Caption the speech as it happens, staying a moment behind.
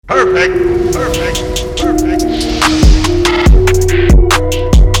Perfect. Perfect. Perfect.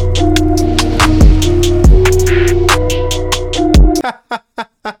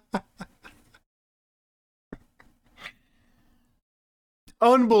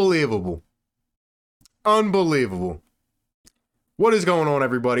 Unbelievable. Unbelievable. What is going on,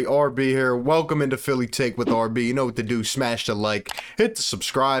 everybody? RB here. Welcome into Philly Take with RB. You know what to do. Smash the like, hit the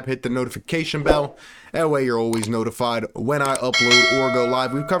subscribe, hit the notification bell. That way you're always notified when I upload or go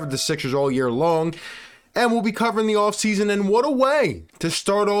live. We've covered the Sixers all year long, and we'll be covering the offseason. And what a way to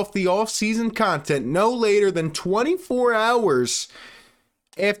start off the offseason content no later than 24 hours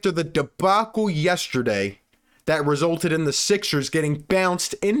after the debacle yesterday that resulted in the Sixers getting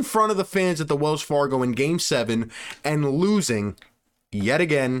bounced in front of the fans at the Wells Fargo in Game 7 and losing yet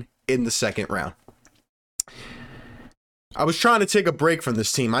again in the second round. I was trying to take a break from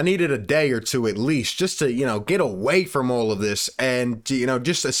this team. I needed a day or two at least just to, get away from all of this and,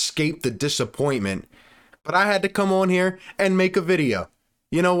 just escape the disappointment. But I had to come on here and make a video.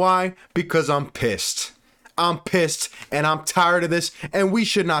 You know why? Because I'm pissed. I'm pissed and I'm tired of this, and we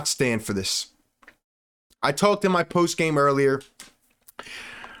should not stand for this. I talked in my post game earlier,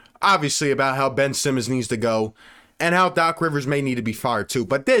 obviously, about how Ben Simmons needs to go and how Doc Rivers may need to be fired too.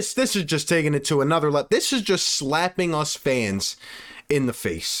 But this is just taking it to another level. This is just slapping us fans in the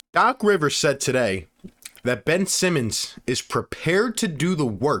face. Doc Rivers said today that Ben Simmons is prepared to do the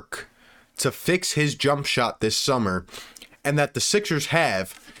work to fix his jump shot this summer, and that the Sixers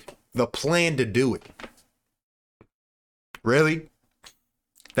have the plan to do it. Really?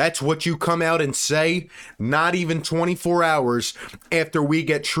 That's what you come out and say not even 24 hours after we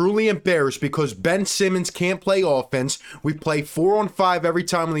get truly embarrassed because Ben Simmons can't play offense. We play 4-on-5 every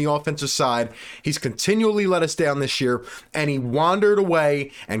time on the offensive side. He's continually let us down this year, and he wandered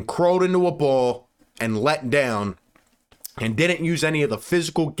away and crawled into a ball and let down and didn't use any of the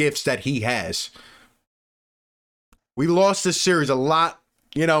physical gifts that he has. We lost this series a lot,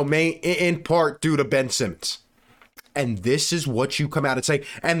 in part due to Ben Simmons. And this is what you come out and say.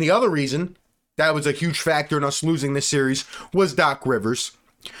 And the other reason that was a huge factor in us losing this series was Doc Rivers,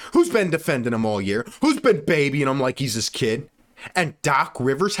 who's been defending him all year, who's been babying him like he's his kid. And Doc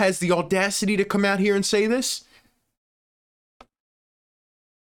Rivers has the audacity to come out here and say this?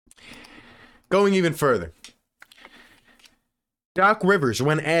 Going even further, Doc Rivers,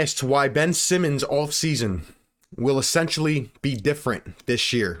 when asked why Ben Simmons' offseason will essentially be different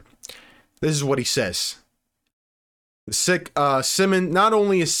this year, this is what he says. Simmons, not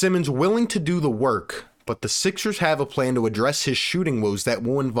only is Simmons willing to do the work, but the Sixers have a plan to address his shooting woes that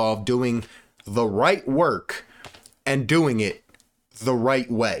will involve doing the right work and doing it the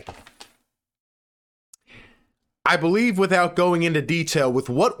right way. I believe, without going into detail with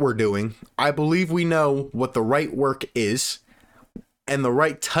what we're doing, I believe we know what the right work is and the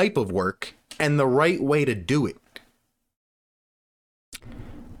right type of work and the right way to do it.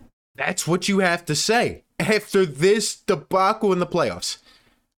 That's what you have to say after this debacle in the playoffs.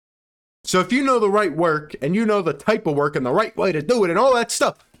 So if you know the right work and you know the type of work and the right way to do it and all that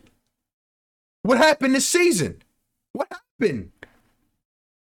stuff, what happened this season? What happened?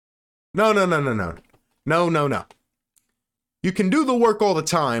 No. No. You can do the work all the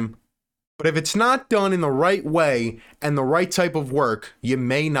time, but if it's not done in the right way and the right type of work, you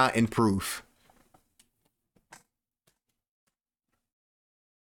may not improve.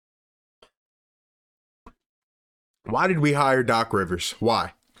 Why did we hire Doc Rivers?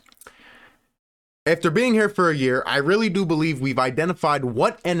 Why? After being here for a year, I really do believe we've identified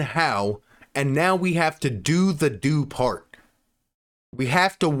what and how, and now we have to do the do part. We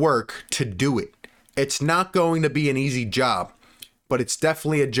have to work to do it. It's not going to be an easy job, but it's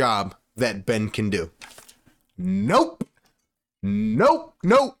definitely a job that Ben can do. Nope. Nope.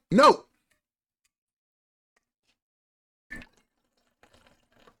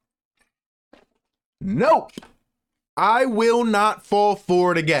 I will not fall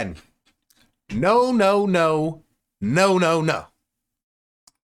for it again. No.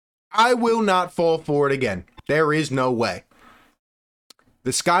 I will not fall for it again. There is no way.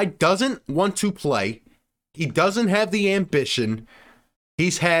 This guy doesn't want to play. He doesn't have the ambition.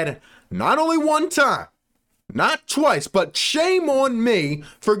 He's had not only one time, not twice, but shame on me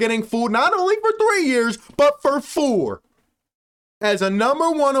for getting fooled not only for 3 years, but for 4. As a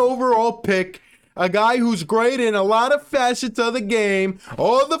number 1 overall pick, a guy who's great in a lot of facets of the game,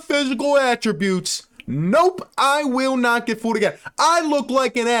 all the physical attributes. Nope, I will not get fooled again. I look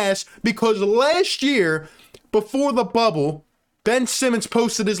like an ass because last year, before the bubble, Ben Simmons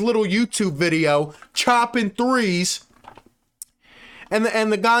posted his little YouTube video chopping threes. And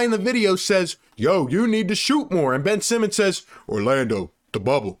the guy in the video says, yo, you need to shoot more. And Ben Simmons says, Orlando, the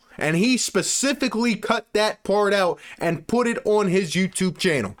bubble. And he specifically cut that part out and put it on his YouTube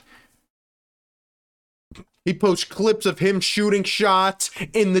channel. He posts clips of him shooting shots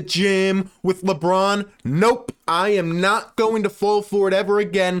in the gym with LeBron. Nope, I am not going to fall for it ever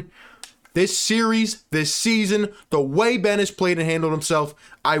again. This series, this season, the way Ben has played and handled himself,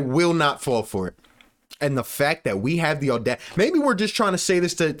 I will not fall for it. And the fact that we have the audacity, maybe we're just trying to say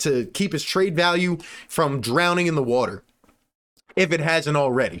this to keep his trade value from drowning in the water, if it hasn't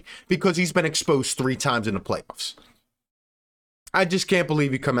already, because he's been exposed 3 times in the playoffs. I just can't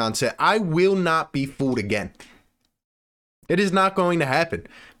believe you come out and say, I will not be fooled again. It is not going to happen.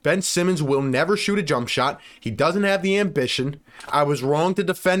 Ben Simmons will never shoot a jump shot. He doesn't have the ambition. I was wrong to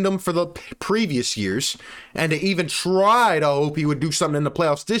defend him for the previous years and to even try to hope he would do something in the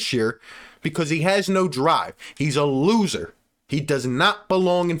playoffs this year because he has no drive. He's a loser. He does not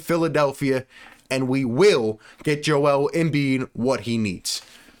belong in Philadelphia, and we will get Joel Embiid what he needs.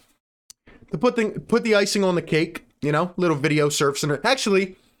 To put the icing on the cake, you know, little video surfacing.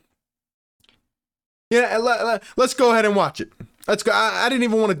 Actually, yeah, let's go ahead and watch it. Let's go. I didn't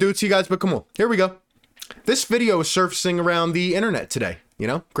even want to do it to you guys, but come on. Here we go. This video is surfacing around the internet today. You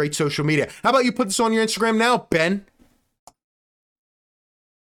know, great social media. How about you put this on your Instagram now, Ben?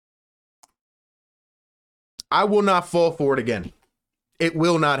 I will not fall for it again. It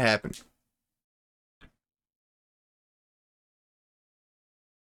will not happen.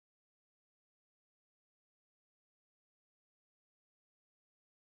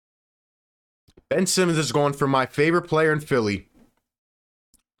 Ben Simmons has gone from my favorite player in Philly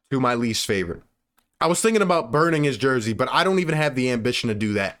to my least favorite. I was thinking about burning his jersey, but I don't even have the ambition to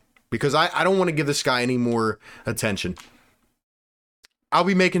do that because I don't want to give this guy any more attention. I'll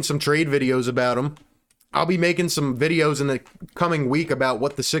be making some trade videos about him. I'll be making some videos in the coming week about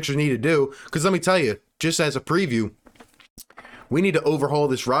what the Sixers need to do. Because let me tell you, just as a preview, we need to overhaul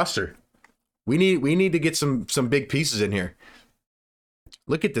this roster. We need to get some big pieces in here.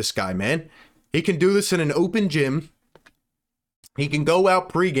 Look at this guy, man. He can do this in an open gym. He can go out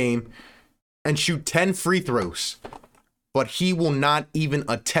pregame and shoot 10 free throws. But he will not even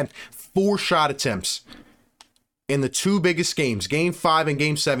attempt 4 shot attempts. In the 2 biggest games, Game 5 and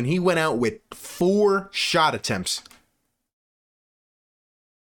Game 7, he went out with 4 shot attempts.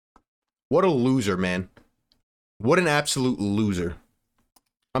 What a loser, man. What an absolute loser.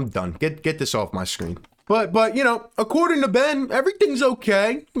 I'm done. Get this off my screen. But you know, according to Ben, everything's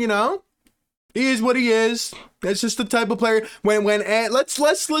okay, you know? He is what he is. That's just the type of player. Let's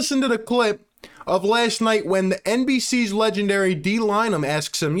listen to the clip of last night when the NBC's legendary D. Lynam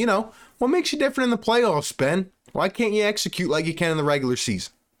asks him, you know, what makes you different in the playoffs, Ben? Why can't you execute like you can in the regular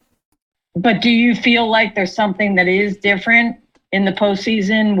season? But do you feel like there's something that is different in the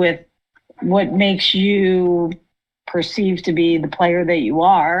postseason with what makes you perceived to be the player that you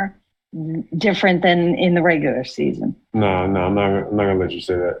are different than in the regular season? No, I'm not gonna let you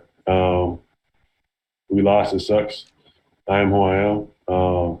say that. We lost. It sucks. I am who I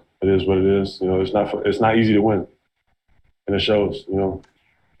am. It is what it is. You know, it's not easy to win, and it shows. You know,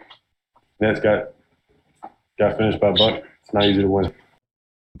 Nets got finished by Buck. It's not easy to win.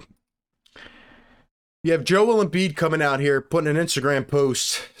 You have Joel Embiid coming out here, putting an Instagram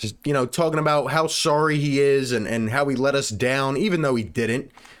post, you know, talking about how sorry he is and how he let us down, even though he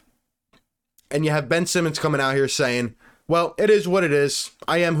didn't. And you have Ben Simmons coming out here saying, well, it is what it is.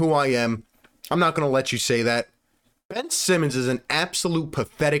 I am who I am. I'm not going to let you say that. Ben Simmons is an absolute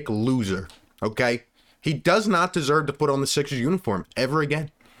pathetic loser, okay? He does not deserve to put on the Sixers uniform ever again.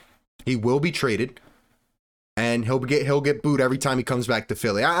 He will be traded, and he'll get booed every time he comes back to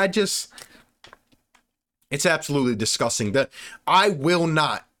Philly. It's absolutely disgusting. I will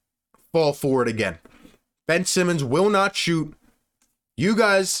not fall for it again. Ben Simmons will not shoot. You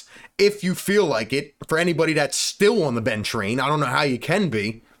guys, if you feel like it, for anybody that's still on the Ben train, I don't know how you can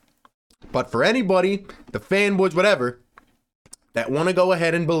be, but for anybody, the fanboys, whatever, that want to go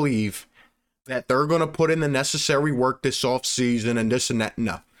ahead and believe that they're going to put in the necessary work this offseason and this and that,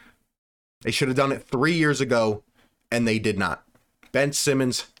 no. They should have done it 3 years ago, and they did not. Ben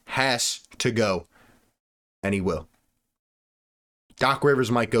Simmons has to go. And he will. Doc Rivers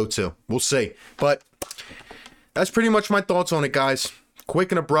might go too. We'll see. But that's pretty much my thoughts on it, guys.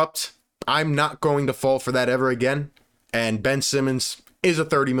 Quick and abrupt. I'm not going to fall for that ever again. And Ben Simmons is a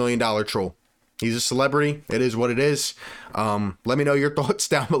 $30 million troll. He's a celebrity. It is what it is. Let me know your thoughts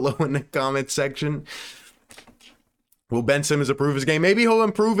down below in the comment section. Will Ben Simmons improve his game? Maybe he'll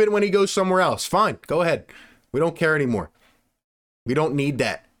improve it when he goes somewhere else. Fine. Go ahead. We don't care anymore. We don't need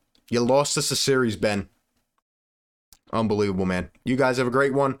that. You lost us a series, Ben. Unbelievable, man. You guys have a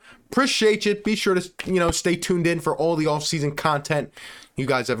great one. Appreciate you. Be sure to, stay tuned in for all the off-season content. You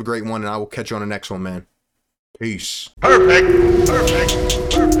guys have a great one, and I will catch you on the next one, man. Peace. Perfect.